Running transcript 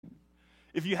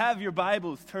If you have your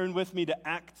Bibles, turn with me to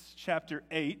Acts chapter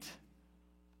 8.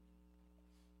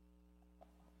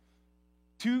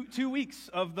 Two weeks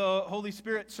of the Holy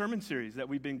Spirit sermon series that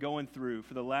we've been going through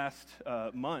for the last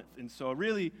month. And so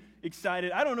really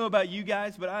excited. I don't know about you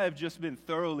guys, but I have just been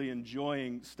thoroughly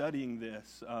enjoying studying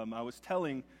this. I was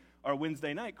telling our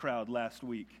Wednesday night crowd last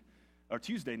week, or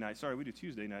Tuesday night, sorry, we do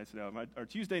Tuesday nights now. Our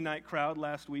Tuesday night crowd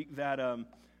last week that,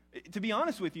 to be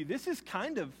honest with you, this is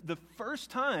kind of the first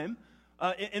time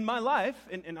in my life,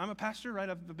 and I'm a pastor, right?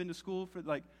 I've been to school for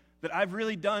that I've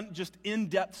really done just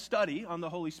in-depth study on the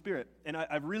Holy Spirit. And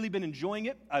I've really been enjoying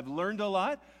it. I've learned a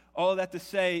lot. All of that to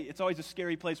say, it's always a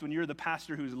scary place when you're the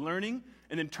pastor who's learning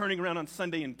and then turning around on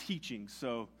Sunday and teaching.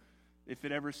 So if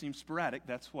it ever seems sporadic,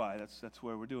 that's why. That's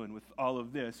where we're doing with all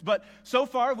of this. But so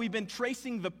far, we've been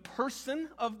tracing the person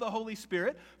of the Holy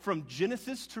Spirit from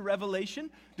Genesis to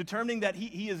Revelation, determining that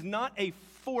he is not a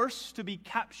force to be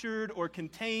captured or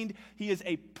contained. He is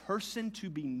a person to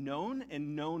be known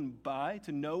and known by,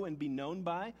 to know and be known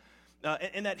by.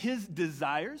 And that his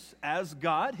desires as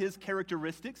God, his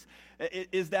characteristics,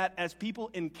 is that as people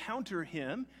encounter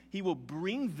him, he will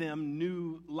bring them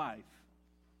new life.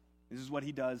 This is what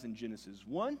he does in Genesis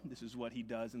 1. This is what he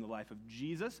does in the life of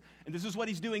Jesus. And this is what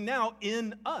he's doing now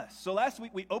in us. So last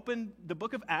week we opened the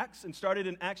book of Acts and started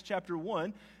in Acts chapter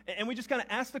 1. And we just kind of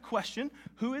asked the question,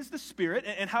 who is the Spirit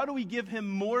and how do we give him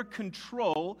more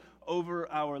control over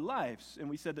our lives? And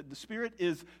we said that the Spirit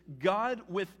is God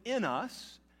within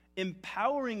us,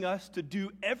 empowering us to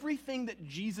do everything that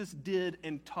Jesus did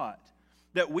and taught.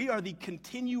 That we are the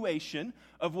continuation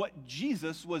of what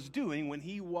Jesus was doing when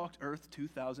he walked earth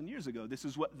 2,000 years ago. This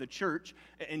is what the church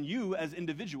and you as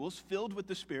individuals filled with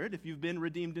the Spirit, if you've been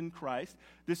redeemed in Christ,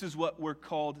 this is what we're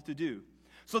called to do.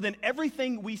 So then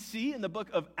everything we see in the book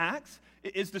of Acts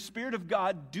is the Spirit of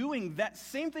God doing that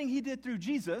same thing he did through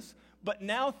Jesus, but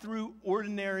now through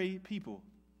ordinary people.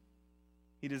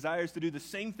 He desires to do the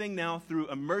same thing now through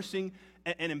immersing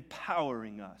and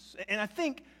empowering us. And I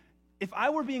think if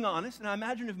I were being honest, and I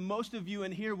imagine if most of you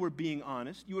in here were being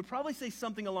honest, you would probably say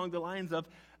something along the lines of,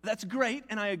 that's great,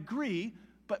 and I agree,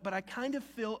 but I kind of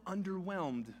feel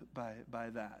underwhelmed by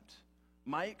that.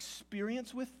 My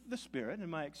experience with the Spirit and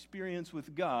my experience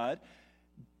with God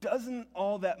doesn't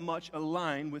all that much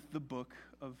align with the book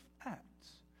of Acts.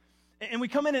 And we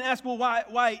come in and ask, well,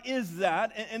 why is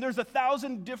that? And there's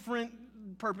 1,000 different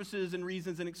purposes and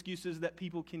reasons and excuses that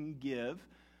people can give.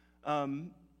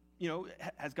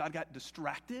 Has God got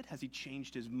distracted? Has he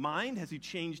changed his mind? Has he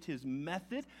changed his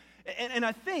method? And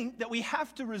I think that we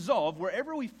have to resolve,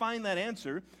 wherever we find that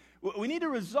answer, we need to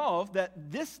resolve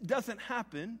that this doesn't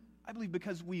happen, I believe,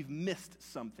 because we've missed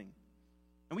something.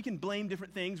 And we can blame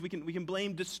different things. We can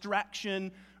blame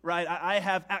distraction, right? I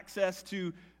have access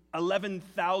to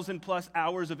 11,000 plus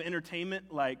hours of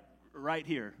entertainment, like right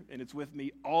here, and it's with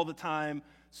me all the time.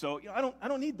 So I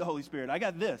don't need the Holy Spirit. I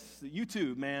got this.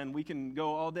 YouTube, man, we can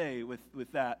go all day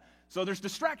with that. So there's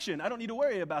distraction. I don't need to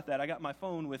worry about that. I got my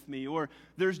phone with me. Or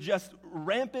there's just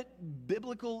rampant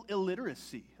biblical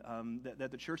illiteracy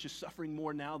that the church is suffering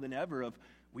more now than ever of.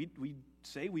 We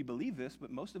say we believe this,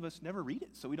 but most of us never read it,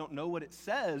 so we don't know what it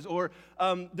says. Or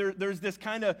there's this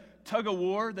kind of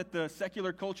tug-of-war that the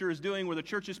secular culture is doing where the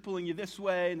church is pulling you this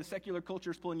way and the secular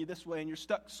culture is pulling you this way, and you're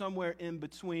stuck somewhere in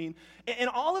between. And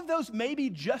all of those may be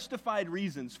justified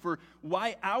reasons for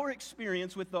why our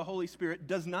experience with the Holy Spirit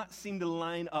does not seem to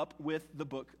line up with the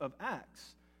book of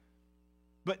Acts.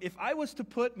 But if I was to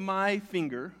put my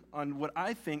finger on what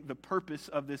I think the purpose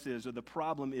of this is, or the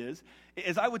problem is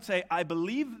I would say I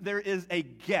believe there is a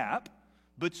gap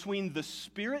between the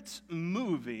Spirit's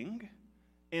moving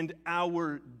and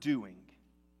our doing.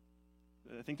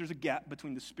 I think there's a gap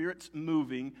between the Spirit's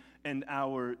moving and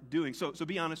our doing. So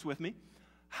be honest with me.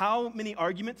 How many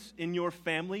arguments in your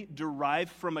family derive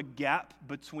from a gap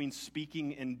between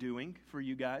speaking and doing for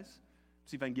you guys?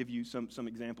 See if I can give you some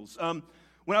examples.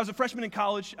 When I was a freshman in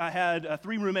college, I had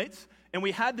 3 roommates, and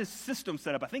we had this system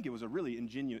set up. I think it was a really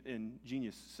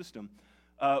ingenious system,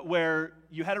 where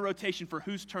you had a rotation for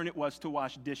whose turn it was to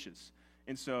wash dishes.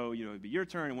 And so, it would be your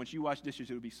turn, and once you wash dishes,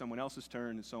 it would be someone else's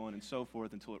turn, and so on and so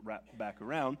forth until it wrapped back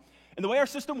around. And the way our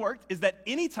system worked is that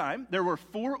anytime there were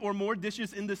 4 or more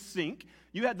dishes in the sink,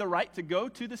 you had the right to go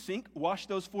to the sink, wash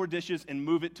those 4 dishes, and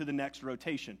move it to the next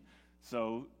rotation.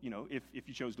 So, if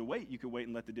you chose to wait, you could wait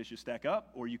and let the dishes stack up,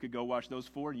 or you could go wash those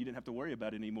 4 and you didn't have to worry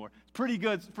about it anymore. It's pretty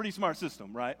good, pretty smart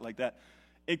system, right? Like that.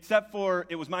 Except for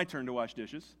it was my turn to wash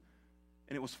dishes,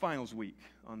 and it was finals week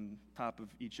on top of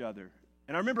each other.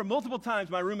 And I remember multiple times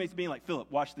my roommates being like,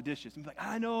 Philip, wash the dishes. And I'm like,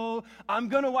 I know, I'm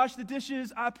going to wash the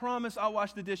dishes. I promise I'll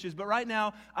wash the dishes. But right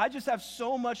now, I just have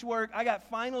so much work. I got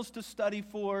finals to study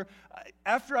for.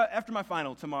 After my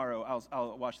final tomorrow,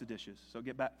 I'll wash the dishes. So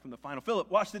get back from the final. Philip,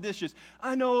 wash the dishes.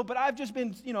 I know, but I've just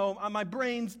been, my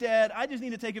brain's dead. I just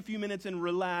need to take a few minutes and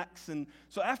relax. And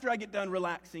so after I get done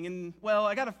relaxing, and well,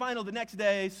 I got a final the next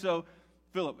day, so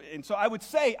Philip, and so I would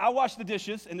say, I wash the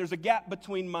dishes, and there's a gap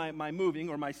between my moving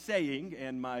or my saying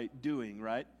and my doing,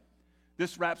 right?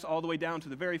 This wraps all the way down to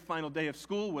the very final day of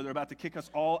school where they're about to kick us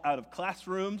all out of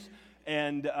classrooms,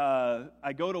 and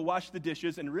I go to wash the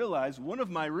dishes and realize one of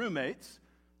my roommates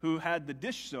who had the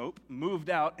dish soap moved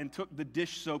out and took the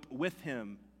dish soap with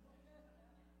him.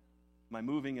 My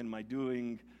moving and my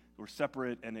doing were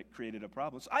separate, and it created a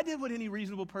problem. So I did what any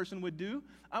reasonable person would do.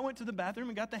 I went to the bathroom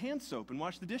and got the hand soap and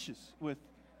washed the dishes with,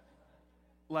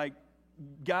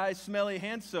 guy smelly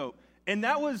hand soap. And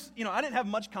that was, I didn't have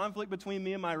much conflict between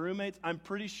me and my roommates. I'm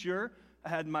pretty sure I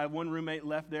had my one roommate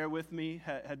left there with me,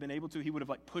 had been able to. He would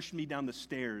have, pushed me down the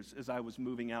stairs as I was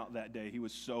moving out that day. He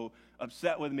was so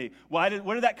upset with me. Where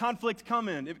did that conflict come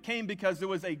in? It came because there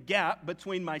was a gap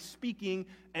between my speaking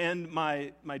and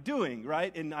my doing,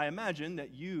 right? And I imagine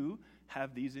that you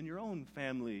have these in your own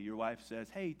family. Your wife says,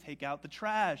 hey, take out the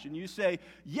trash. And you say,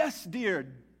 yes, dear,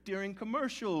 during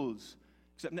commercials.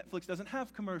 Except Netflix doesn't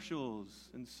have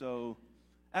commercials. And so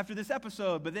after this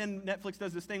episode, but then Netflix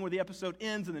does this thing where the episode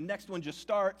ends and the next one just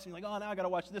starts. And you're like, oh, now I got to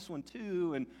watch this one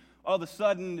too. And all of a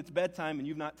sudden, it's bedtime and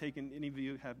you've not taken, any of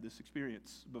you have this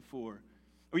experience before.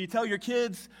 Or you tell your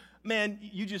kids, man,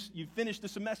 you finished the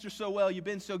semester so well, you've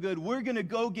been so good, we're going to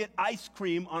go get ice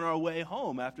cream on our way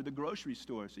home after the grocery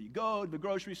store. So you go to the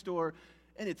grocery store,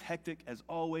 and it's hectic as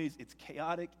always. It's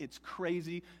chaotic. It's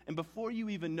crazy. And before you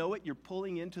even know it, you're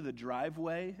pulling into the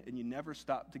driveway, and you never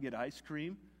stop to get ice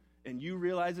cream. And you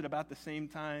realize it about the same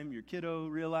time your kiddo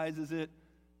realizes it.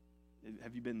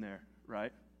 Have you been there,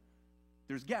 right?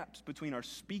 There's gaps between our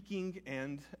speaking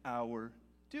and our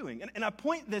doing. And I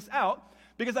point this out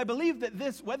because I believe that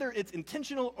this, whether it's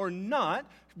intentional or not,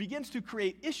 begins to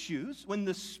create issues when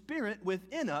the Spirit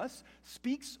within us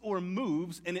speaks or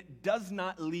moves and it does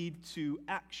not lead to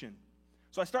action.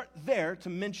 So I start there to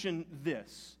mention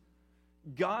this.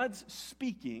 God's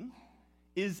speaking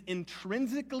is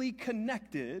intrinsically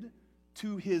connected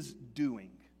to his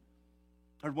doing.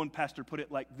 I heard one pastor put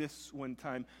it like this one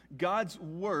time: God's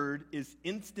word is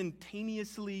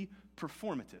instantaneously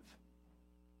performative.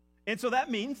 And so that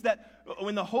means that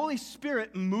when the Holy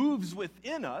Spirit moves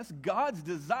within us, God's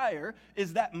desire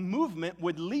is that movement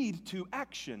would lead to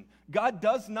action. God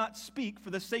does not speak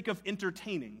for the sake of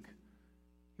entertaining.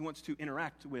 He wants to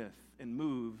interact with and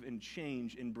move and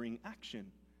change and bring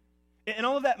action. And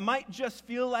all of that might just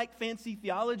feel like fancy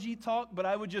theology talk, but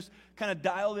I would just kind of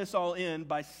dial this all in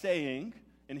by saying,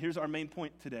 and here's our main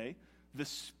point today, the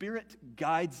Spirit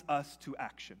guides us to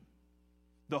action.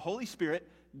 The Holy Spirit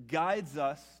guides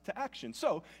us to action.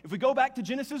 So, if we go back to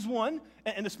Genesis 1,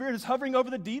 and the Spirit is hovering over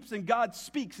the deeps, and God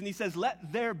speaks, and he says,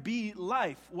 let there be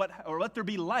life, or let there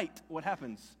be light, what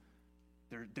happens?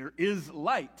 There is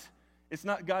light. It's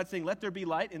not God saying, let there be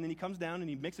light, and then he comes down and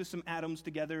he mixes some atoms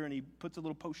together and he puts a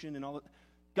little potion and all that.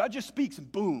 God just speaks and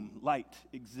boom, light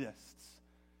exists.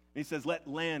 And he says, let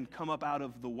land come up out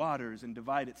of the waters and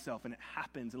divide itself, and it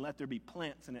happens, and let there be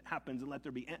plants, and it happens, and let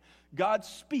there be God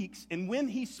speaks, and when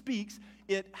he speaks,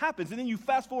 it happens. And then you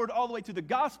fast forward all the way to the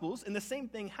Gospels, and the same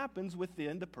thing happens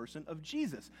within the person of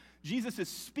Jesus. Jesus is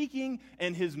speaking,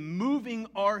 and his moving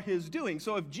are his doing.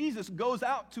 So if Jesus goes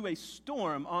out to a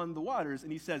storm on the waters,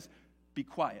 and he says, be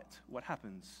quiet, what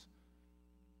happens?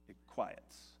 It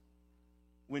quiets.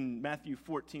 When Matthew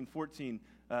 14:14,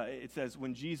 it says,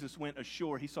 when Jesus went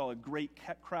ashore, he saw a great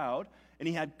crowd, and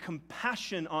he had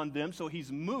compassion on them, so he's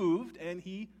moved, and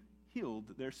he healed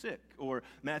their sick. Or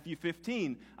Matthew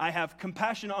 15, I have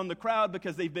compassion on the crowd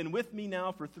because they've been with me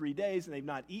now for 3 days, and they've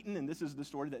not eaten, and this is the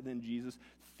story that then Jesus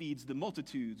feeds the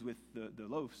multitudes with the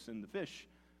loaves and the fish.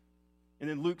 And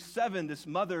in Luke 7, this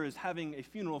mother is having a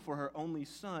funeral for her only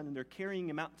son, and they're carrying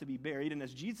him out to be buried. And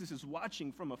as Jesus is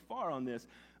watching from afar on this,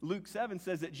 Luke 7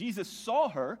 says that Jesus saw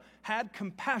her, had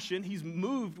compassion, he's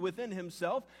moved within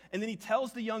himself, and then he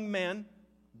tells the young man,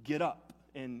 get up,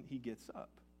 and he gets up.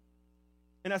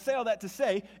 And I say all that to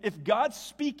say, if God's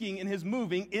speaking in his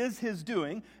moving is his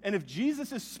doing, and if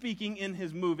Jesus is speaking in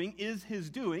his moving is his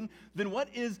doing, then what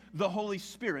is the Holy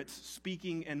Spirit's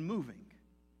speaking and moving?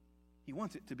 He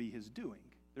wants it to be his doing.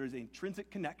 There is an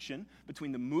intrinsic connection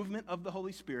between the movement of the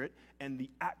Holy Spirit and the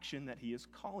action that he is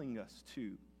calling us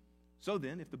to. So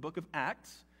then, if the book of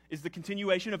Acts is the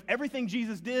continuation of everything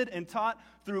Jesus did and taught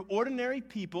through ordinary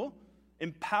people,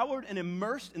 Empowered and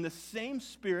immersed in the same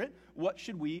Spirit, what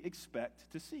should we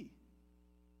expect to see?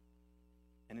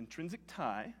 An intrinsic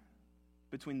tie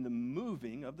between the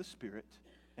moving of the Spirit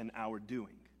and our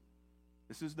doing.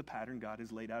 This is the pattern God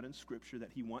has laid out in Scripture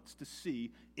that he wants to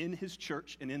see in his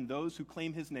church and in those who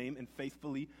claim his name and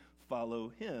faithfully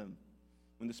follow him.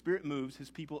 When the Spirit moves, his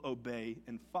people obey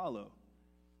and follow.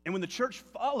 And when the church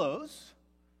follows,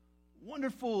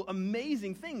 wonderful,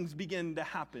 amazing things begin to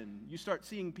happen. You start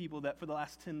seeing people that for the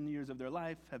last 10 years of their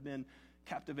life have been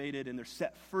captivated and they're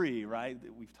set free, right?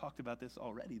 We've talked about this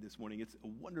already this morning. It's a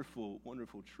wonderful,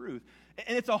 wonderful truth.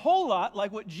 And it's a whole lot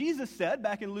like what Jesus said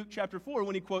back in Luke chapter 4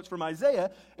 when he quotes from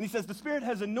Isaiah. And he says, "The Spirit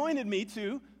has anointed me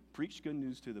to preach good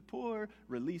news to the poor,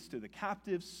 release to the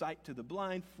captives, sight to the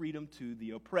blind, freedom to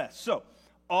the oppressed." So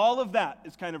all of that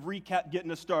is kind of recap getting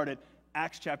us started.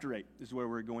 Acts chapter 8 is where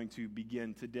we're going to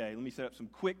begin today. Let me set up some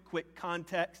quick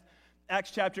context.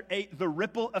 Acts chapter 8, the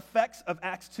ripple effects of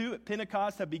Acts 2 at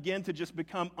Pentecost have begun to just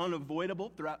become unavoidable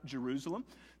throughout Jerusalem.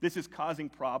 This is causing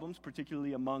problems,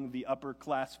 particularly among the upper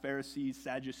class Pharisees,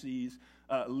 Sadducees,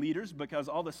 leaders, because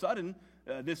all of a sudden,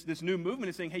 this new movement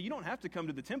is saying, hey, you don't have to come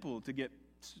to the temple to get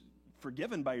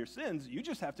forgiven by your sins. You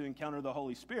just have to encounter the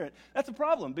Holy Spirit. That's a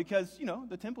problem because,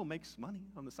 the temple makes money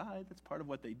on the side. That's part of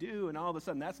what they do. And all of a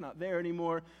sudden, that's not there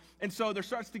anymore. And so there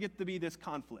starts to get to be this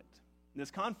conflict. And this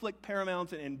conflict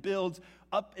paramounts and builds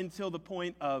up until the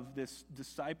point of this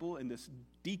disciple and this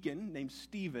deacon named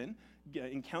Stephen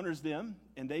encounters them,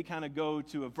 and they kind of go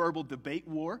to a verbal debate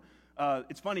war.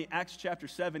 It's funny, Acts chapter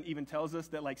 7 even tells us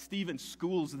that Stephen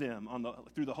schools them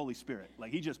through the Holy Spirit.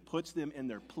 He just puts them in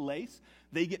their place.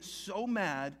 They get so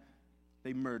mad,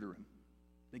 they murder him.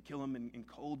 They kill him in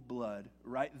cold blood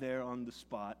right there on the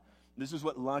spot. This is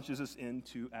what launches us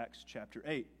into Acts chapter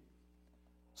 8.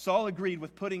 Saul agreed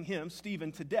with putting him,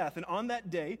 Stephen, to death, and on that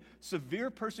day, severe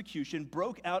persecution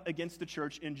broke out against the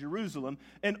church in Jerusalem,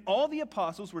 and all the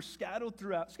apostles were scattered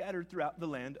throughout the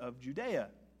land of Judea,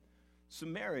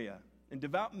 Samaria, and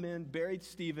devout men buried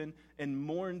Stephen and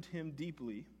mourned him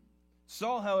deeply.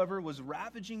 Saul, however, was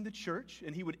ravaging the church,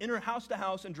 and he would enter house to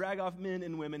house and drag off men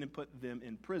and women and put them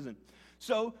in prison.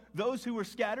 So those who were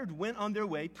scattered went on their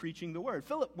way preaching the word.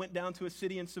 Philip went down to a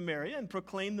city in Samaria and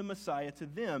proclaimed the Messiah to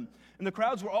them. And the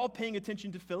crowds were all paying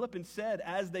attention to Philip and said,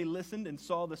 as they listened and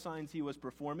saw the signs he was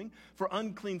performing, for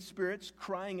unclean spirits,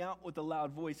 crying out with a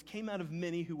loud voice, came out of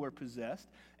many who were possessed,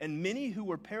 and many who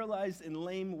were paralyzed and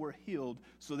lame were healed.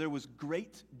 So there was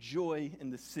great joy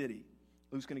in the city.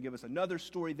 Luke's going to give us another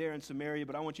story there in Samaria,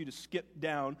 but I want you to skip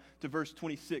down to verse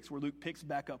 26, where Luke picks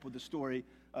back up with the story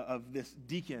of this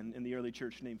deacon in the early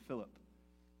church named Philip.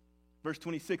 Verse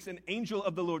 26, an angel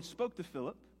of the Lord spoke to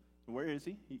Philip. Where is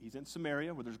he? He's in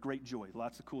Samaria, where there's great joy,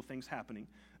 lots of cool things happening.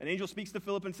 An angel speaks to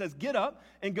Philip and says, get up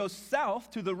and go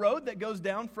south to the road that goes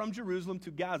down from Jerusalem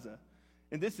to Gaza.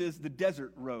 And this is the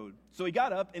desert road. So he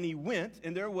got up and he went,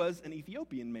 and there was an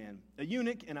Ethiopian man, a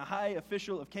eunuch and a high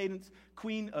official of Cadence,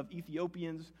 queen of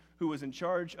Ethiopians, who was in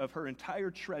charge of her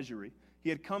entire treasury. He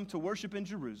had come to worship in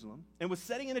Jerusalem and was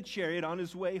sitting in a chariot on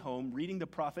his way home, reading the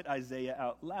prophet Isaiah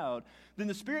out loud. Then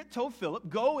the Spirit told Philip,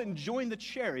 go and join the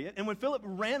chariot. And when Philip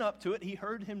ran up to it, he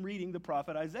heard him reading the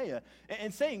prophet Isaiah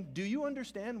and saying, do you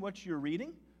understand what you're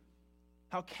reading?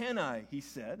 How can I, he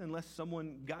said, unless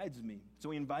someone guides me?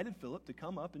 So he invited Philip to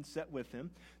come up and sit with him.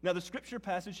 Now the scripture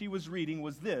passage he was reading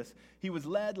was this: he was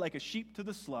led like a sheep to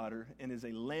the slaughter, and as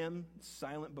a lamb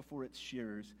silent before its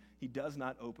shearers, he does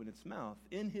not open its mouth.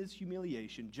 In his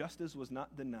humiliation, justice was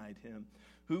not denied him.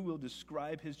 Who will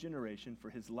describe his generation? For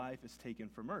his life is taken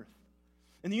from earth.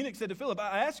 And the eunuch said to Philip,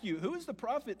 I ask you, who is the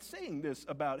prophet saying this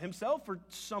about, himself or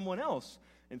someone else?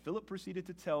 And Philip proceeded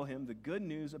to tell him the good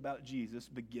news about Jesus,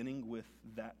 beginning with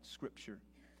that scripture.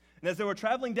 And as they were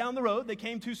traveling down the road, they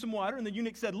came to some water, and the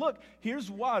eunuch said, look,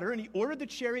 here's water. And he ordered the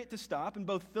chariot to stop, and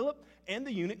both Philip and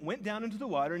the eunuch went down into the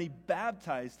water, and he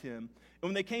baptized him. And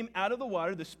when they came out of the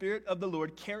water, the Spirit of the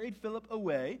Lord carried Philip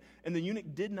away, and the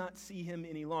eunuch did not see him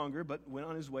any longer, but went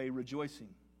on his way rejoicing.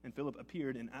 And Philip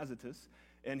appeared in Azotus,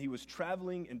 and he was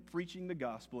traveling and preaching the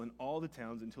gospel in all the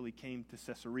towns until he came to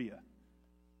Caesarea.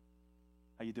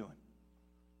 How you doing?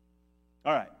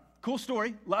 All right, cool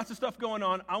story, lots of stuff going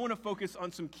on. I want to focus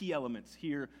on some key elements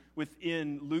here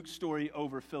within Luke's story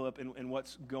over Philip and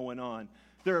what's going on.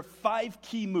 There are 5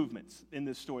 key movements in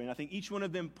this story, and I think each one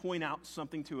of them point out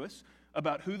something to us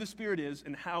about who the Spirit is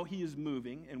and how he is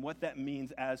moving and what that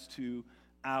means as to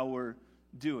our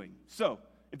doing. So,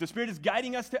 if the Spirit is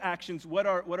guiding us to actions, what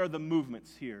are the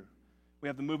movements here? We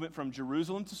have the movement from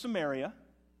Jerusalem to Samaria,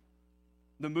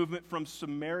 the movement from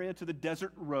Samaria to the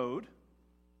desert road,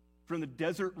 from the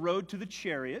desert road to the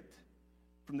chariot,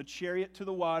 from the chariot to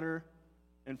the water,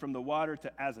 and from the water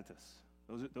to Azotus.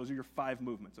 Those are your 5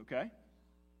 movements, okay?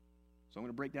 So I'm going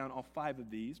to break down all 5 of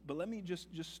these, but let me just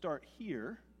start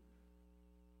here.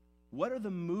 What are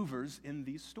the movers in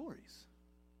these stories?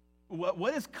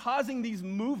 What is causing these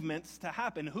movements to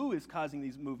happen? Who is causing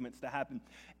these movements to happen?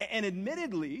 And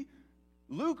admittedly,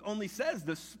 Luke only says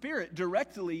the Spirit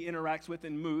directly interacts with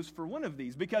and moves for one of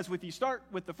these. Because if you start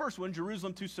with the first one,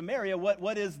 Jerusalem to Samaria,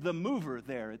 what is the mover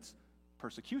there? It's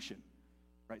persecution,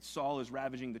 right? Saul is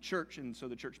ravaging the church, and so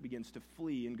the church begins to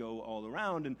flee and go all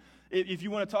around. And if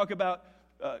you want to talk about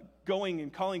going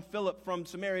and calling Philip from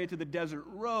Samaria to the desert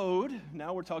road,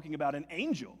 now we're talking about an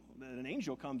angel. An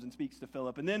angel comes and speaks to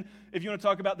Philip. And then if you want to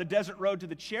talk about the desert road to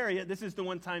the chariot, this is the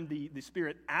one time the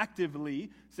Spirit actively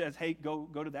says, hey, go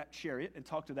to that chariot and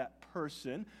talk to that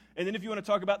person. And then if you want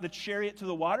to talk about the chariot to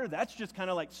the water, that's just kind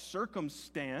of like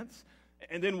circumstance.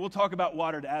 And then we'll talk about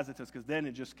water to Azotus, because then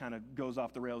it just kind of goes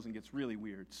off the rails and gets really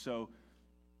weird. So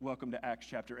welcome to Acts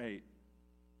chapter 8.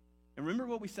 And remember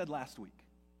what we said last week.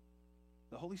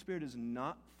 The Holy Spirit is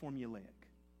not formulaic,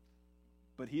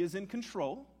 but he is in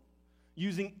control,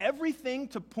 using everything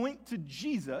to point to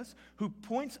Jesus, who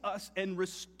points us and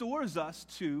restores us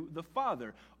to the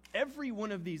Father. Every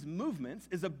one of these movements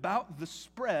is about the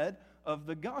spread of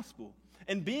the gospel.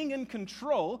 And being in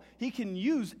control, he can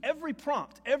use every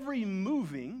prompt, every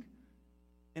moving,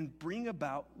 and bring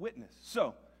about witness.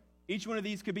 So, each one of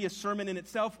these could be a sermon in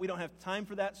itself. We don't have time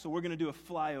for that, so we're going to do a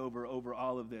flyover over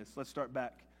all of this. Let's start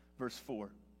back, verse 4.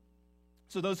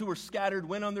 So those who were scattered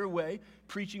went on their way,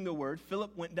 preaching the word.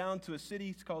 Philip went down to a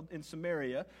city called in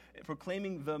Samaria,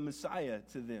 proclaiming the Messiah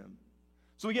to them.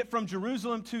 So we get from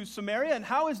Jerusalem to Samaria, and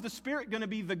how is the Spirit going to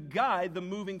be the guide, the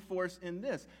moving force in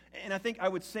this? And I think I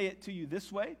would say it to you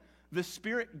this way. The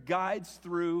Spirit guides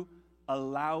through a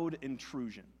loud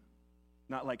intrusion.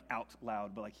 Not like out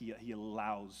loud, but like he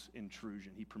allows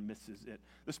intrusion. He permits it.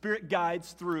 The Spirit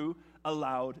guides through a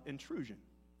loud intrusion.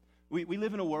 We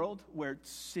live in a world where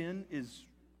sin is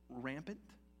rampant,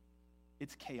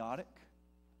 it's chaotic,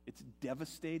 it's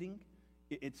devastating,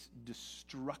 it's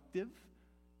destructive,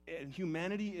 and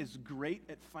humanity is great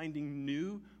at finding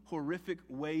new, horrific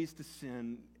ways to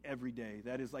sin every day.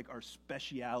 That is like our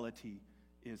speciality,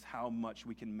 is how much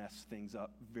we can mess things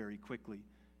up very quickly.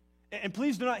 And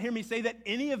please do not hear me say that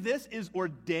any of this is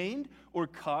ordained or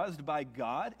caused by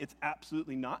God. It's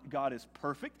absolutely not. God is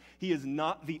perfect. He is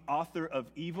not the author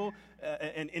of evil.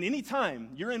 And any time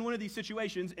you're in one of these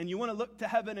situations and you want to look to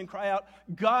heaven and cry out,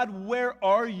 God, where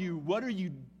are you? What are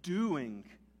you doing?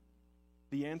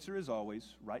 The answer is always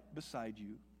right beside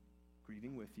you,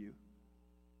 grieving with you.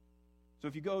 So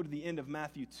if you go to the end of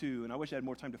Matthew 2, and I wish I had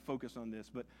more time to focus on this,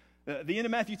 but the end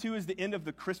of Matthew 2 is the end of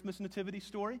the Christmas nativity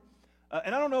story.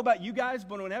 And I don't know about you guys,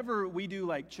 but whenever we do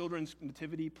like children's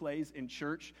nativity plays in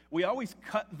church, we always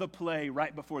cut the play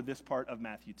right before this part of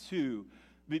Matthew 2.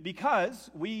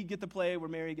 Because we get the play where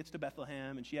Mary gets to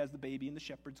Bethlehem and she has the baby and the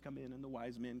shepherds come in and the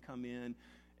wise men come in.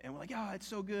 And we're like, oh, it's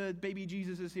so good. Baby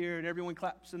Jesus is here. And everyone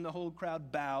claps and the whole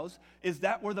crowd bows. Is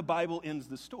that where the Bible ends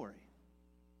the story?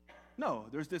 No,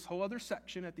 there's this whole other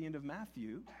section at the end of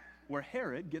Matthew where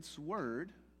Herod gets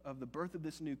word of the birth of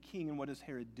this new king. And what does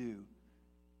Herod do?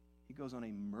 He goes on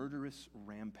a murderous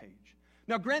rampage.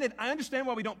 Now, granted, I understand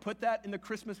why we don't put that in the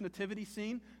Christmas nativity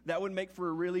scene. That would make for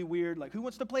a really weird, like, who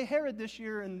wants to play Herod this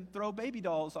year and throw baby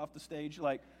dolls off the stage?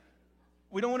 Like,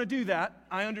 we don't want to do that.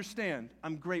 I understand.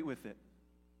 I'm great with it.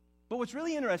 But what's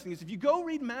really interesting is if you go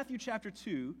read Matthew chapter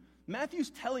 2, Matthew's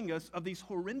telling us of these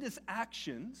horrendous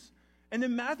actions, and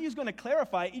then Matthew's going to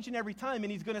clarify each and every time,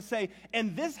 and he's going to say,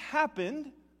 and this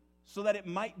happened so that it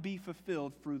might be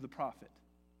fulfilled through the prophet.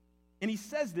 And he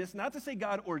says this not to say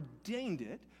God ordained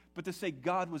it, but to say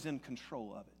God was in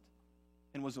control of it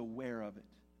and was aware of it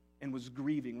and was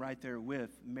grieving right there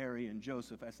with Mary and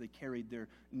Joseph as they carried their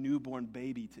newborn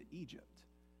baby to Egypt.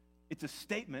 It's a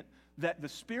statement that the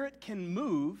Spirit can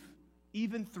move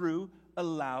even through a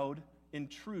loud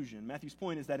intrusion. Matthew's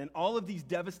point is that in all of these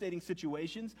devastating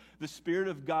situations, the Spirit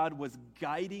of God was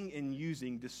guiding and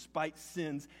using despite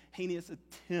sin's heinous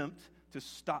attempt to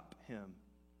stop him.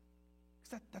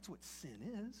 That's what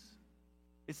sin is.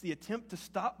 It's the attempt to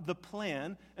stop the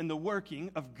plan and the working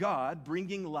of God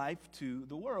bringing life to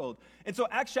the world. And so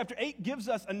Acts chapter 8 gives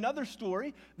us another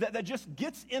story that just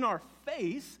gets in our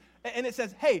face, and it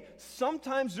says, hey,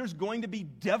 sometimes there's going to be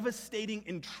devastating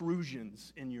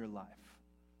intrusions in your life.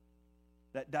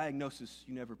 That diagnosis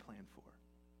you never planned for.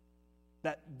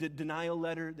 That denial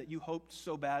letter that you hoped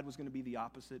so bad was going to be the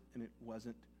opposite, and it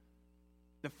wasn't.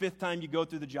 The 5th time you go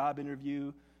through the job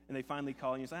interview, and they finally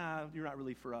call you and say, you're not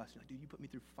really for us. You're like, dude, you put me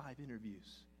through 5 interviews.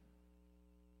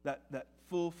 That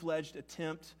full-fledged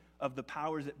attempt of the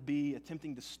powers that be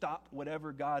attempting to stop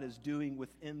whatever God is doing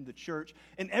within the church.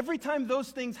 And every time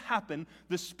those things happen,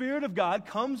 the Spirit of God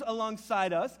comes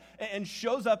alongside us and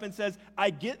shows up and says, I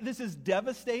get this is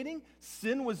devastating.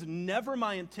 Sin was never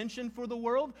my intention for the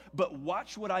world, but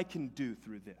watch what I can do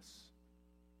through this.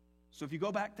 So if you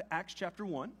go back to Acts chapter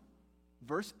 1,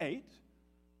 verse 8,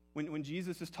 when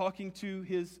Jesus is talking to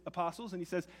his apostles and he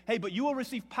says, hey, but you will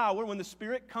receive power when the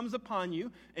Spirit comes upon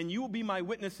you, and you will be my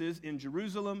witnesses in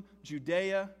Jerusalem,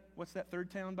 Judea, what's that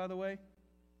third town, by the way?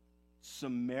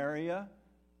 Samaria.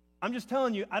 I'm just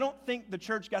telling you, I don't think the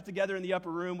church got together in the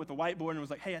upper room with a whiteboard and was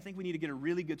like, hey, I think we need to get a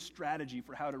really good strategy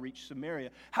for how to reach Samaria.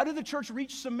 How did the church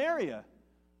reach Samaria?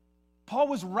 Paul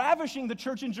was ravishing the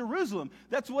church in Jerusalem.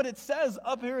 That's what it says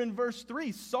up here in verse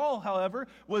 3. Saul, however,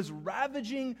 was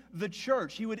ravaging the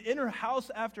church. He would enter house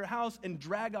after house and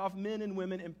drag off men and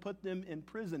women and put them in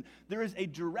prison. There is a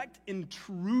direct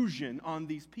intrusion on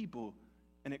these people,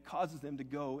 and it causes them to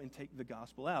go and take the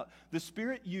gospel out. The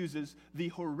Spirit uses the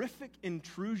horrific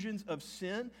intrusions of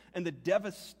sin and the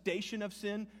devastation of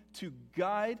sin to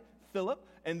guide Philip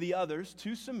and the others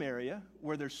to Samaria,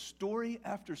 where there's story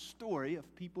after story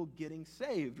of people getting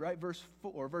saved, right? Verse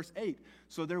 8.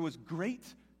 So there was great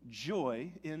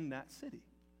joy in that city.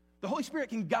 The Holy Spirit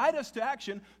can guide us to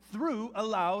action through a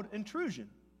loud intrusion.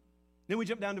 Then we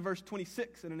jump down to verse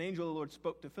 26, and an angel of the Lord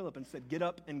spoke to Philip and said, get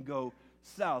up and go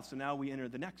south. So now we enter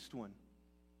the next one.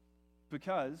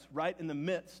 Because right in the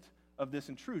midst of this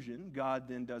intrusion, God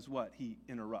then does what? He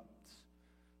interrupts.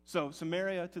 So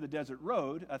Samaria to the desert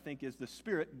road, I think, is the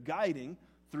Spirit guiding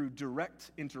through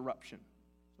direct interruption.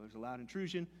 So there's a loud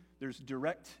intrusion, there's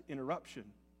direct interruption.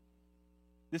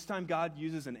 This time God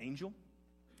uses an angel,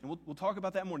 and we'll talk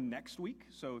about that more next week.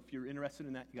 So if you're interested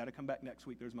in that, you got to come back next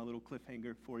week. There's my little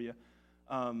cliffhanger for you.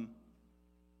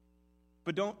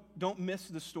 But don't miss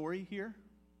the story here.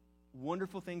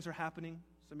 Wonderful things are happening.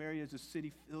 Samaria is a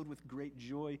city filled with great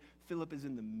joy. Philip is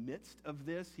in the midst of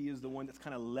this. He is the one that's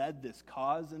kind of led this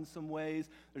cause in some ways.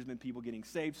 There's been people getting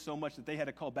saved so much that they had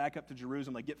to call back up to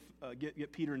Jerusalem, like,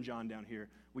 get Peter and John down here.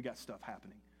 We got stuff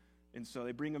happening. And so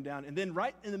they bring them down. And then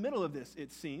right in the middle of this,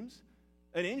 it seems,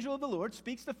 an angel of the Lord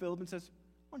speaks to Philip and says,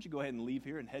 why don't you go ahead and leave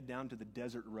here and head down to the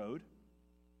desert road?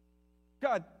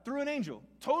 God, through an angel,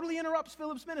 totally interrupts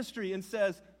Philip's ministry and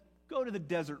says, go to the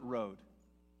desert road.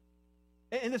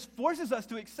 And this forces us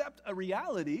to accept a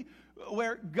reality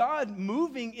where God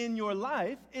moving in your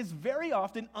life is very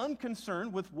often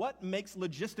unconcerned with what makes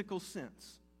logistical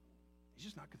sense. He's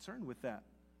just not concerned with that.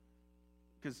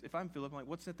 Because if I'm Philip, I'm like,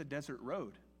 what's at the desert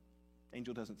road?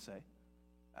 Angel doesn't say.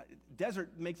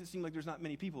 Desert makes it seem like there's not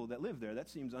many people that live there. That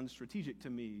seems unstrategic to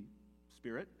me,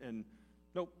 Spirit. And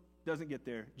nope, doesn't get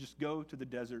there. Just go to the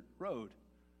desert road.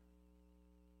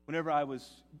 Whenever I was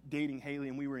dating Haley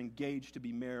and we were engaged to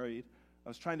be married, I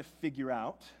was trying to figure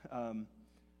out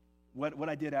what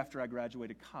I did after I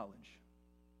graduated college.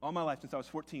 All my life, since I was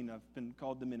 14, I've been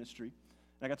called to ministry.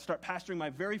 And I got to start pastoring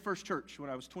my very first church when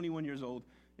I was 21 years old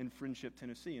in Friendship,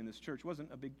 Tennessee. And this church wasn't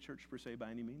a big church per se by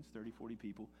any means, 30, 40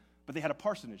 people. But they had a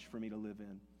parsonage for me to live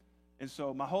in. And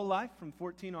so my whole life, from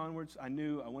 14 onwards, I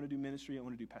knew I want to do ministry. I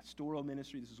want to do pastoral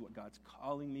ministry. This is what God's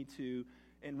calling me to.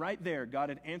 And right there, God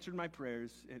had answered my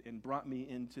prayers and brought me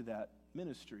into that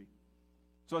ministry.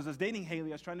 So as I was dating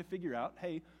Haley, I was trying to figure out,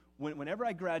 hey, whenever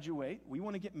I graduate, we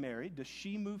want to get married. Does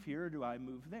she move here or do I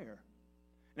move there?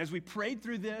 And as we prayed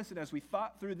through this and as we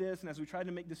thought through this and as we tried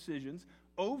to make decisions,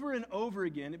 over and over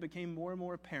again, it became more and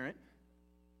more apparent,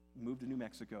 move to New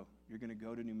Mexico. You're going to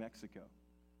go to New Mexico.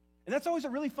 And that's always a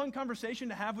really fun conversation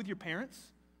to have with your parents.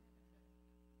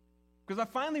 Because I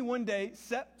finally one day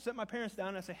set my parents down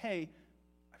and I said, hey,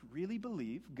 really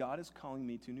believe God is calling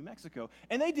me to New Mexico.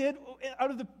 And they did,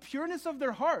 out of the pureness of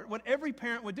their heart, what every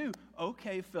parent would do.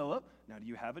 Okay, Philip, now do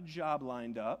you have a job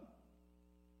lined up?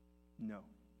 No.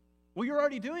 Well, you're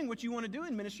already doing what you want to do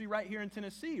in ministry right here in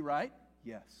Tennessee, right?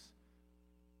 Yes.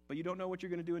 But you don't know what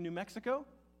you're going to do in New Mexico?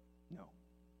 No.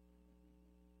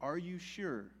 Are you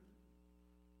sure?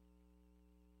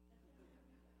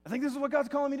 I think this is what God's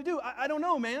calling me to do. I don't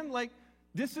know, man. Like,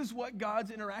 this is what God's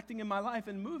interacting in my life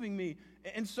and moving me.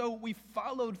 And so we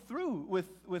followed through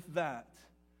with that.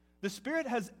 The Spirit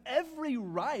has every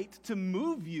right to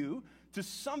move you to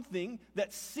something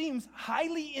that seems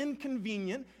highly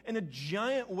inconvenient and a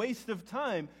giant waste of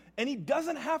time. And He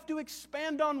doesn't have to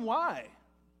expand on why.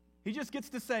 He just gets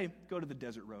to say, go to the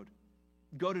desert road.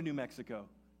 Go to New Mexico.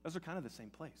 Those are kind of the same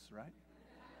place, right?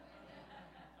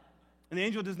 And the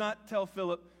angel does not tell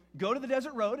Philip, go to the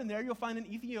desert road, and there you'll find an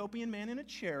Ethiopian man in a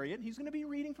chariot. He's going to be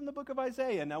reading from the book of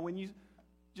Isaiah. Now, when you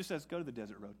just says, go to the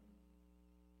desert road.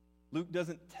 Luke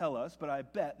doesn't tell us, but I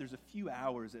bet there's a few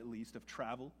hours at least of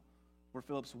travel where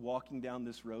Philip's walking down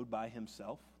this road by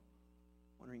himself,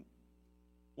 wondering,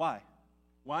 why?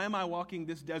 Why am I walking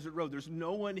this desert road? There's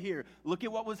no one here. Look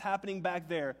at what was happening back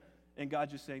there. And God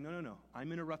just saying, no,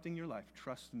 I'm interrupting your life.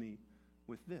 Trust me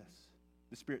with this.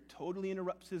 The Spirit totally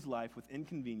interrupts his life with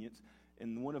inconvenience,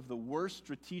 and one of the worst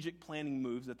strategic planning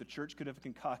moves that the church could have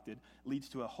concocted leads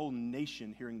to a whole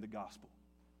nation hearing the gospel.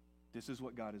 This is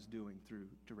what God is doing through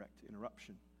direct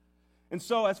interruption. And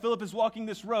so as Philip is walking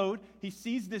this road, he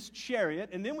sees this chariot,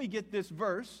 and then we get this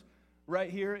verse right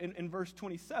here in verse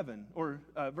 27, or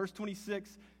verse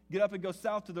 26, get up and go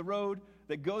south to the road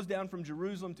that goes down from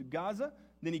Jerusalem to Gaza.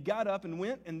 Then he got up and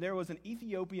went, and there was an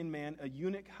Ethiopian man, a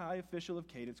eunuch, high official of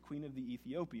Candace, queen of the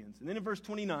Ethiopians. And then in verse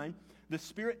 29, the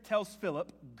Spirit tells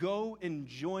Philip, go and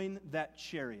join that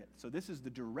chariot. So this is the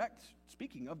direct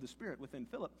speaking of the Spirit within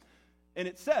Philip. And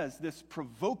it says this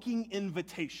provoking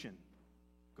invitation,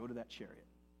 go to that chariot.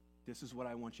 This is what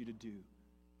I want you to do.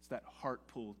 It's that heart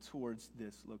pull towards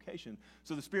this location.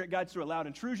 So the Spirit guides through a loud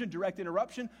intrusion, direct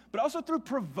interruption, but also through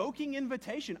provoking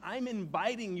invitation. I'm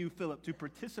inviting you, Philip, to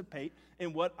participate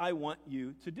in what I want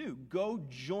you to do. Go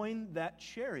join that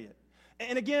chariot.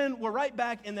 And again, we're right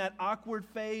back in that awkward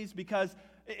phase, because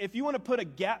if you want to put a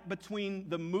gap between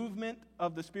the movement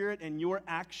of the Spirit and your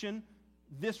action,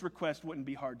 this request wouldn't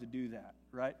be hard to do that,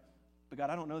 right? But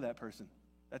God, I don't know that person.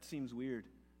 That seems weird.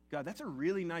 God, that's a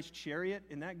really nice chariot,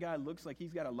 and that guy looks like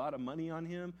he's got a lot of money on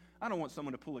him. I don't want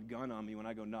someone to pull a gun on me when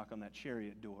I go knock on that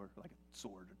chariot door, like a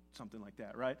sword or something like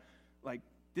that, right? Like,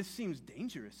 this seems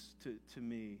dangerous to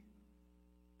me.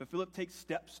 But Philip takes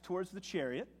steps towards the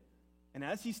chariot, and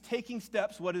as he's taking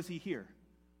steps, what does he hear?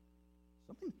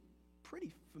 Something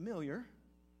pretty familiar.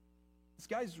 This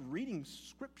guy's reading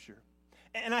Scripture.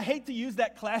 And I hate to use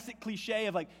that classic cliche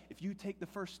of like, if you take the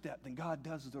first step, then God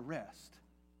does the rest.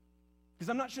 Because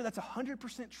I'm not sure that's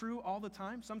 100% true all the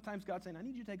time. Sometimes God's saying, I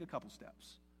need you to take a couple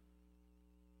steps.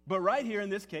 But right here in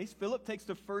this case, Philip takes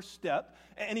the first step,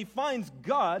 and he finds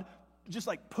God just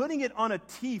like putting it on a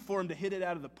tee for him to hit it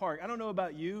out of the park. I don't know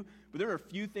about you, but there are a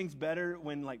few things better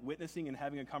when like witnessing and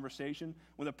having a conversation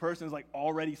when the person is like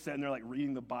already sitting there like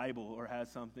reading the Bible or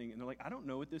has something, and they're like, I don't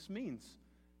know what this means.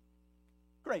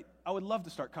 Great. I would love to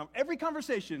start. Every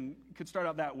conversation could start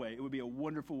out that way. It would be a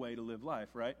wonderful way to live life,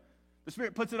 right? The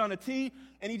Spirit puts it on a tee,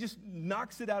 and he just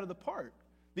knocks it out of the park.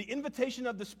 The invitation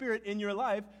of the Spirit in your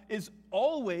life is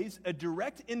always a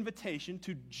direct invitation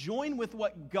to join with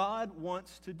what God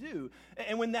wants to do.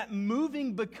 And when that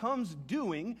moving becomes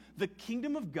doing, the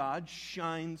kingdom of God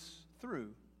shines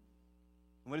through.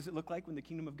 And what does it look like when the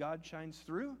kingdom of God shines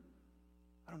through?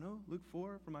 I don't know, Luke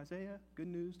 4 from Isaiah, good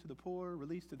news to the poor,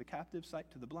 release to the captive,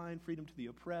 sight to the blind, freedom to the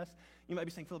oppressed. You might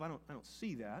be saying, Philip, I don't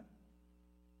see that.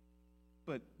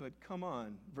 But come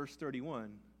on, verse 31,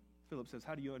 Philip says,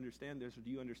 how do you understand this, or do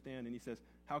you understand? And he says,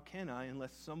 how can I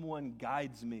unless someone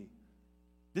guides me?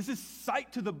 This is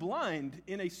sight to the blind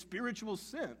in a spiritual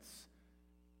sense.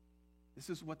 This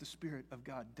is what the Spirit of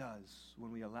God does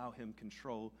when we allow him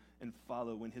control and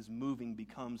follow, when his moving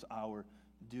becomes our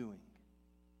doing.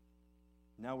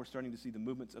 Now we're starting to see the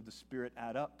movements of the Spirit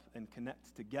add up and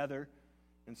connect together.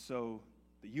 And so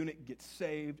the eunuch gets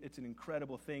saved. It's an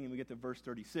incredible thing. And we get to verse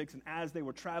 36. And as they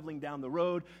were traveling down the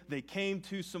road, they came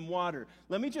to some water.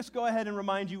 Let me just go ahead and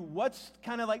remind you, what's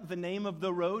kind of like the name of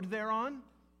the road they're on?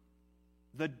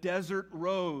 The desert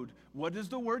road. What does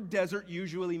the word desert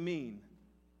usually mean?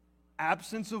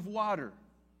 Absence of water,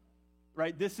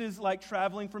 right? This is like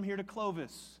traveling from here to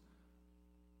Clovis.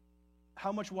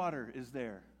 How much water is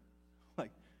there?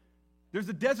 There's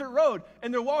a desert road,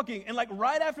 and they're walking, and like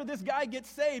right after this guy gets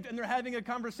saved and they're having a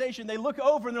conversation, they look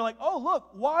over and they're like, oh,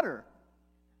 look, water.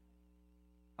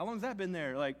 How long has that been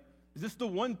there? Like, is this the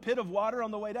one pit of water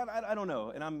on the way down? I don't know,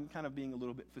 and I'm kind of being a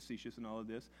little bit facetious in all of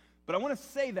this. But I want to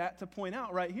say that to point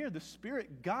out right here, the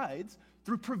Spirit guides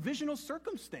through provisional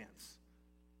circumstance.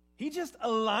 He just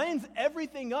aligns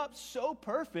everything up so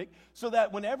perfect so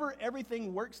that whenever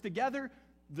everything works together,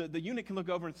 the eunuch can look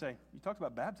over and say, you talked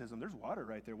about baptism. There's water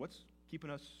right there. What's keeping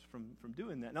us from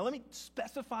doing that? Now, let me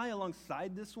specify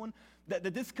alongside this one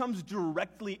that this comes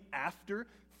directly after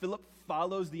Philip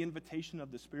follows the invitation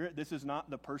of the Spirit. This is not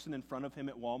the person in front of him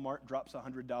at Walmart drops a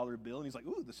 $100 bill, and he's like,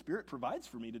 ooh, the Spirit provides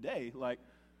for me today. Like,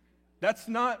 that's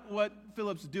not what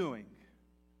Philip's doing.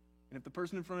 And if the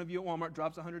person in front of you at Walmart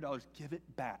drops $100, give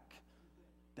it back.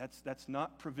 That's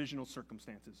not provisional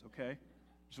circumstances, okay?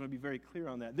 Just want to be very clear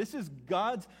on that. This is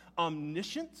God's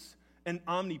omniscience and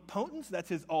omnipotence. That's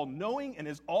his all-knowing and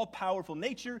his all-powerful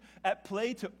nature at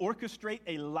play to orchestrate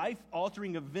a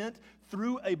life-altering event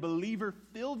through a believer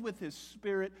filled with his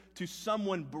Spirit to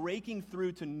someone breaking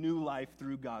through to new life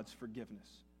through God's forgiveness.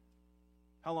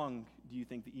 How long do you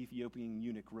think the Ethiopian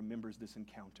eunuch remembers this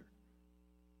encounter?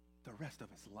 The rest of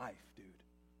his life, dude.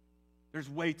 There's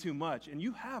way too much. And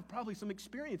you have probably some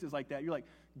experiences like that. You're like,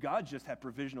 God just had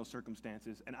provisional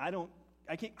circumstances, and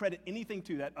I can't credit anything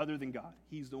to that other than God.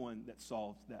 He's the one that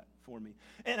solved that for me.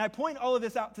 And I point all of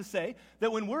this out to say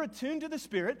that when we're attuned to the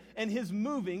Spirit and His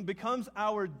moving becomes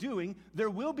our doing, there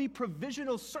will be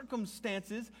provisional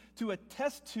circumstances to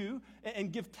attest to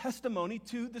and give testimony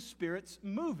to the Spirit's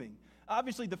moving.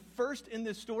 Obviously, the first in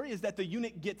this story is that the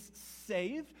eunuch gets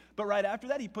saved, but right after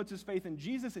that, he puts his faith in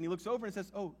Jesus, and he looks over and says,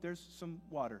 oh, there's some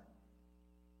water.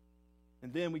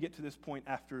 And then we get to this point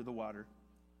after the water.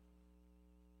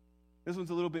 This one's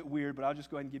a little bit weird, but I'll just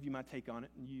go ahead and give you my take on it,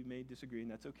 and you may disagree, and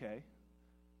that's okay.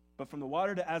 But from the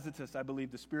water to Azotus, I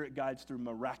believe the Spirit guides through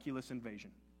miraculous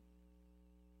invasion.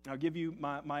 I'll give you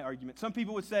my argument. Some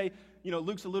people would say,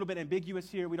 Luke's a little bit ambiguous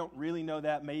here. We don't really know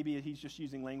that. Maybe he's just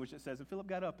using language that says, and Philip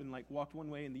got up and walked one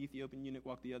way, and the Ethiopian eunuch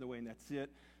walked the other way, and that's it.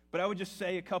 But I would just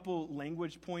say a couple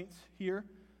language points here.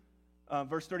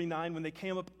 Verse 39, when they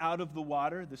came up out of the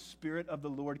water, the Spirit of the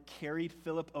Lord carried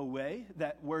Philip away.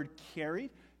 That word carried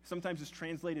sometimes is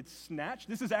translated snatch.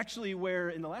 This is actually where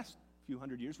in the last few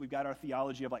hundred years we've got our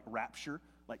theology of rapture,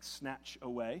 snatch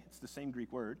away. It's the same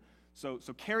Greek word. So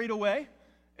carried away.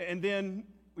 And then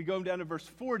we go down to verse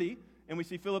 40, and we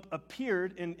see Philip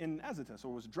appeared in Azotus,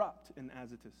 or was dropped in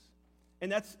Azotus.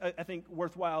 And that's, I think,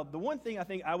 worthwhile. The one thing I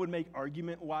think I would make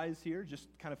argument-wise here, just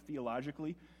kind of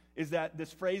theologically, is that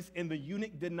this phrase, and the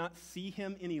eunuch did not see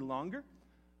him any longer,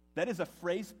 that is a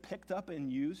phrase picked up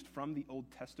and used from the Old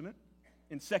Testament.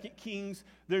 In 2 Kings,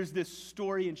 there's this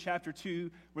story in chapter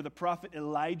 2 where the prophet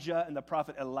Elijah and the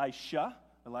prophet Elisha,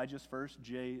 Elijah's first,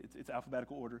 it's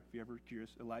alphabetical order, if you're ever curious,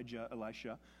 Elijah,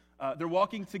 Elisha. They're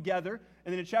walking together,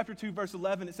 and then in chapter 2, verse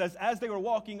 11, it says, as they were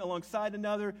walking alongside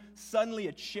another, suddenly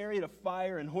a chariot of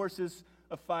fire and horses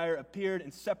of fire appeared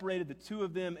and separated the two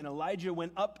of them, and Elijah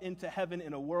went up into heaven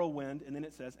in a whirlwind, and then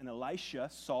it says, and Elisha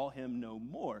saw him no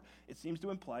more. It seems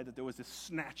to imply that there was this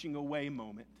snatching away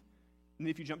moment. And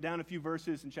if you jump down a few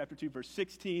verses in chapter 2, verse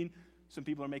 16, some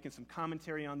people are making some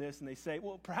commentary on this, and they say,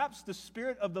 well, perhaps the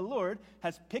Spirit of the Lord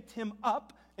has picked him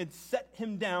up and set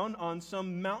him down on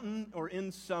some mountain or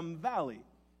in some valley.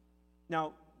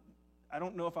 Now, I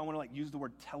don't know if I want to use the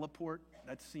word teleport.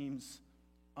 That seems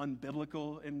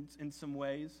unbiblical in some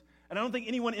ways. And I don't think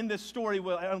anyone in this story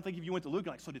I don't think if you went to Luke,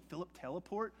 so did Philip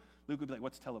teleport? Luke would be like,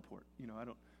 what's teleport?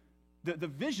 The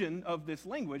vision of this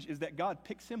language is that God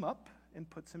picks him up and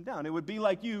puts him down. It would be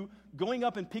like you going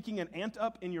up and picking an ant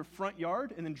up in your front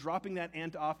yard and then dropping that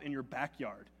ant off in your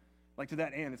backyard. To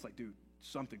that ant, it's dude,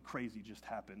 something crazy just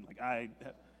happened.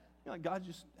 God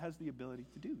just has the ability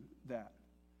to do that.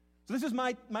 So this is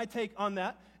my take on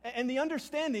that. And the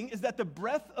understanding is that the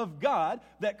breath of God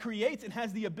that creates and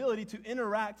has the ability to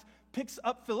interact picks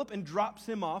up Philip and drops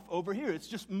him off over here. It's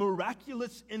just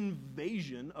miraculous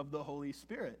invasion of the Holy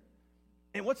Spirit.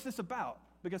 And what's this about?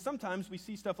 Because sometimes we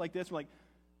see stuff like this, we're like,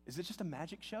 is it just a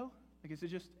magic show? Is it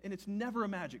just, and it's never a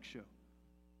magic show.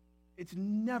 It's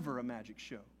never a magic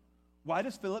show. Why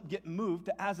does Philip get moved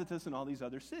to Azotus and all these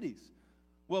other cities?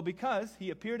 Well, because he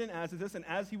appeared in Azotus, and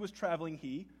as he was traveling,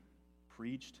 he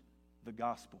preached the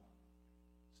gospel.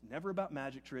 It's never about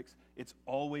magic tricks. It's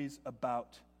always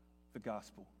about the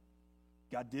gospel.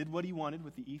 God did what he wanted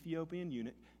with the Ethiopian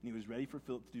eunuch, and he was ready for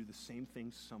Philip to do the same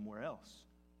thing somewhere else.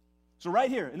 So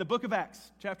right here in the book of Acts,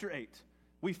 chapter 8,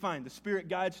 we find the Spirit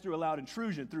guides through a loud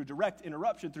intrusion, through direct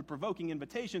interruption, through provoking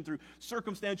invitation, through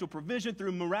circumstantial provision,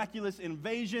 through miraculous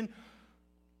invasion.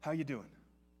 How you doing?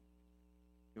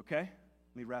 You okay?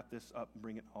 Let me wrap this up and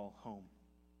bring it all home.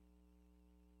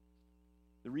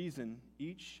 The reason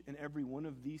each and every one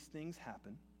of these things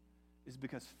happen is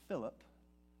because Philip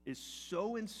is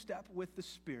so in step with the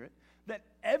Spirit that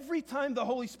every time the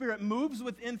Holy Spirit moves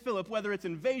within Philip, whether it's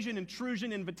invasion,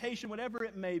 intrusion, invitation, whatever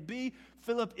it may be,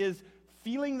 Philip is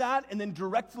feeling that and then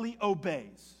directly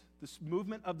obeys. This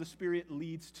movement of the Spirit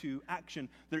leads to action.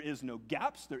 There is no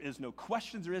gaps, there is no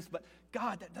questions, but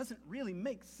God, that doesn't really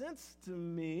make sense to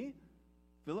me.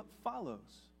 Philip follows.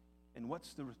 And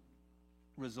what's the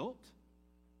result?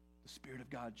 The Spirit of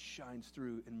God shines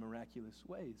through in miraculous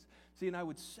ways. See, and I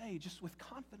would say just with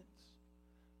confidence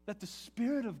that the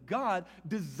Spirit of God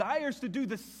desires to do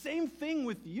the same thing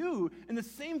with you and the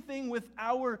same thing with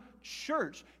our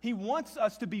church. He wants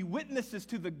us to be witnesses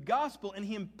to the gospel, and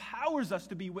he empowers us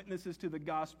to be witnesses to the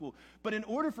gospel. But in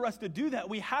order for us to do that,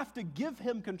 we have to give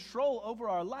him control over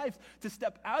our lives, to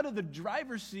step out of the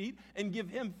driver's seat and give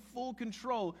him full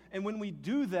control. And when we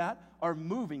do that,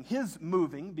 his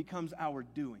moving becomes our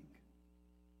doing.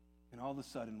 And all of a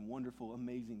sudden, wonderful,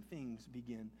 amazing things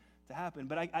begin to happen.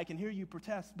 But I can hear you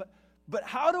protest. But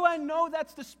how do I know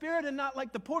that's the Spirit and not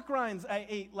like the pork rinds I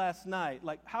ate last night?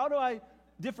 Like, how do I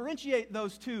differentiate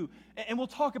those two? And we'll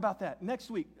talk about that next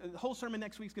week. The whole sermon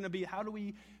next week is going to be how do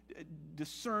we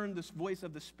discern this voice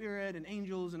of the Spirit and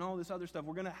angels and all this other stuff.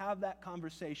 We're going to have that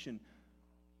conversation.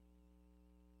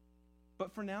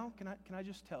 But for now, can I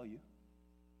just tell you,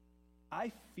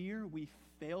 I fear we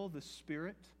fail the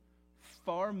Spirit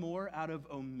far more out of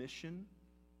omission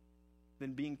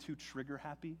than being too trigger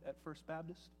happy at First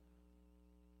Baptist.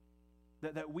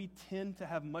 That we tend to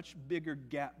have much bigger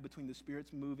gap between the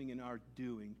Spirit's moving and our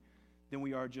doing than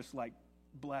we are just like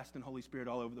blasting Holy Spirit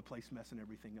all over the place, messing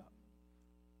everything up.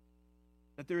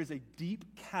 That there is a deep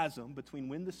chasm between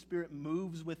when the Spirit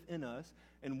moves within us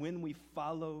and when we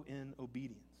follow in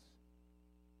obedience.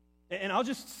 And I'll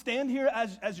just stand here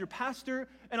as your pastor,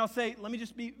 and I'll say, let me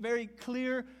just be very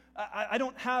clear. I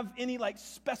don't have any like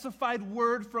specified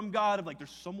word from God of like, there's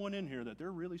someone in here that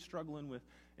they're really struggling with.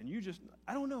 And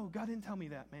I don't know. God didn't tell me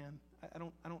that, man. I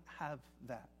don't have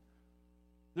that.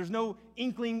 There's no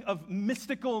inkling of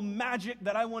mystical magic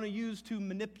that I want to use to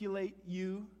manipulate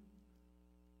you.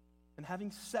 And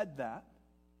having said that,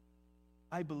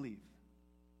 I believe.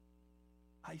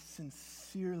 I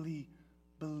sincerely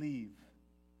believe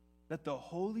that the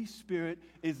Holy Spirit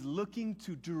is looking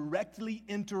to directly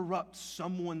interrupt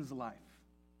someone's life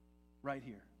right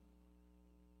here.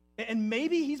 And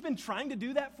maybe he's been trying to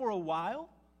do that for a while.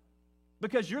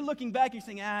 Because you're looking back, you're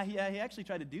saying, he actually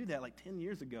tried to do that like 10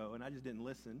 years ago, and I just didn't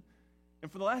listen.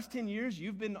 And for the last 10 years,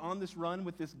 you've been on this run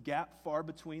with this gap far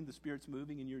between the Spirit's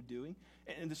moving and your doing.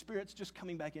 And the Spirit's just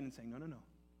coming back in and saying, no,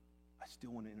 I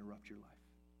still want to interrupt your life.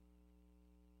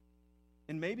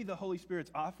 And maybe the Holy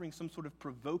Spirit's offering some sort of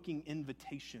provoking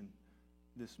invitation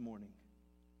this morning.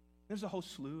 There's a whole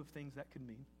slew of things that could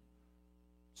mean.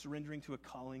 Surrendering to a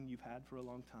calling you've had for a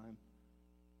long time.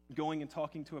 Going and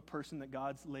talking to a person that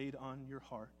God's laid on your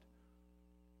heart.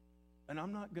 And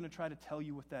I'm not going to try to tell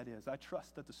you what that is. I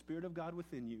trust that the Spirit of God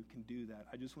within you can do that.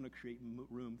 I just want to create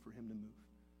room for him to move.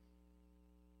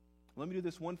 Let me do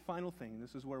this one final thing, and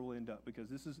this is where we'll end up, because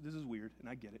this is weird, and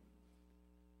I get it.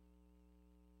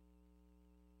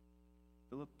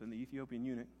 Philip and the Ethiopian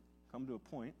eunuch come to a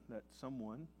point that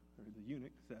someone, or the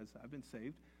eunuch, says, I've been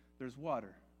saved. There's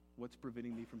water. What's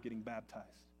preventing me from getting baptized?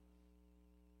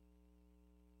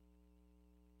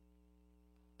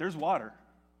 There's water.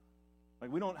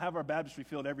 Like, we don't have our baptistry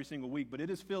filled every single week, but it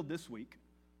is filled this week.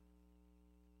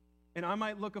 And I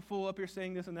might look a fool up here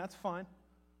saying this, and that's fine.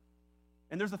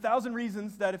 And there's 1,000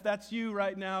 reasons that if that's you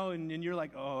right now, and you're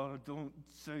like, oh, don't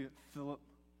say it, Philip.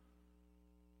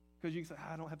 Because you can say,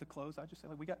 I don't have the clothes. I just say,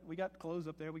 like, we got clothes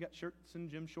up there. We got shirts and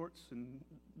gym shorts and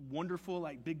wonderful,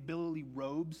 like, big billowy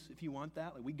robes, if you want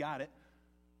that. Like, we got it.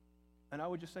 And I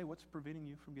would just say, what's preventing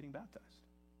you from getting baptized?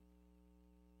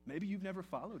 Maybe you've never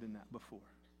followed in that before.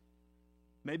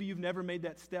 Maybe you've never made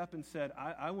that step and said,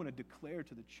 I want to declare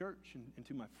to the church and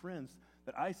to my friends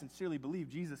that I sincerely believe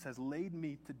Jesus has laid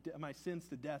me my sins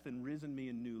to death and risen me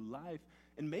in new life.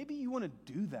 And maybe you want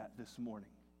to do that this morning.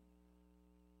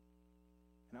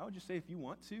 And I would just say, if you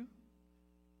want to,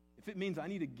 if it means I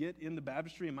need to get in the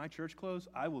baptistry in my church clothes,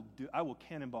 I will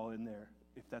cannonball in there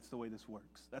if that's the way this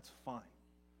works. That's fine.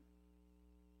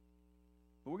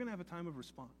 But we're going to have a time of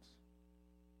response.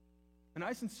 And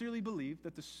I sincerely believe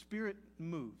that the Spirit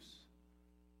moves.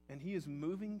 And he is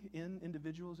moving in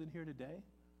individuals in here today.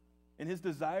 And his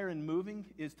desire in moving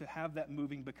is to have that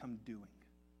moving become doing.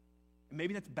 And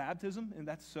maybe that's baptism, and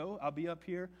that's so. I'll be up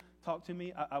here. Talk to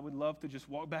me. I would love to just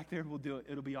walk back there. We'll do it.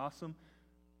 It'll be awesome.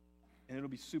 And it'll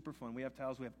be super fun. We have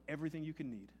towels. We have everything you can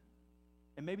need.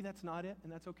 And maybe that's not it,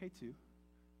 and that's okay too.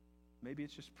 Maybe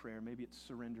it's just prayer. Maybe it's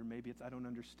surrender. Maybe it's I don't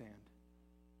understand.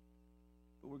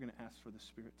 But we're going to ask for the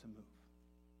Spirit to move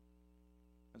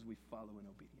as we follow in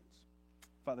obedience.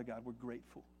 Father God, we're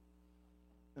grateful.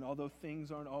 And although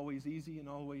things aren't always easy and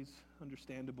always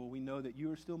understandable, we know that you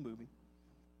are still moving.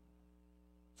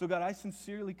 So God, I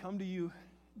sincerely come to you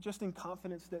just in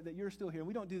confidence that you're still here.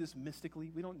 We don't do this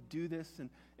mystically. We don't do this and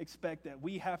expect that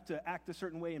we have to act a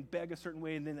certain way and beg a certain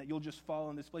way and then that you'll just fall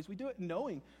in this place. We do it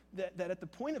knowing that at the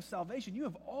point of salvation, you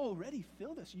have already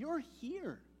filled us. You're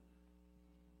here.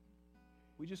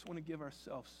 We just want to give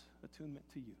ourselves attunement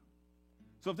to you.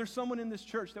 So if there's someone in this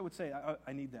church that would say,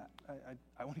 I need that.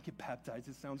 I want to get baptized.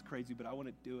 It sounds crazy, but I want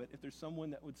to do it. If there's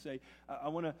someone that would say, I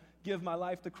want to give my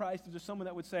life to Christ. If there's someone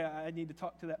that would say, I need to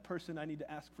talk to that person. I need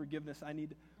to ask forgiveness.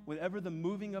 Whatever the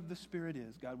moving of the Spirit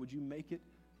is, God, would you make it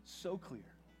so clear?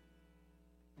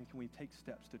 And can we take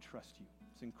steps to trust you?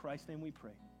 It's in Christ's name we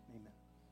pray. Amen.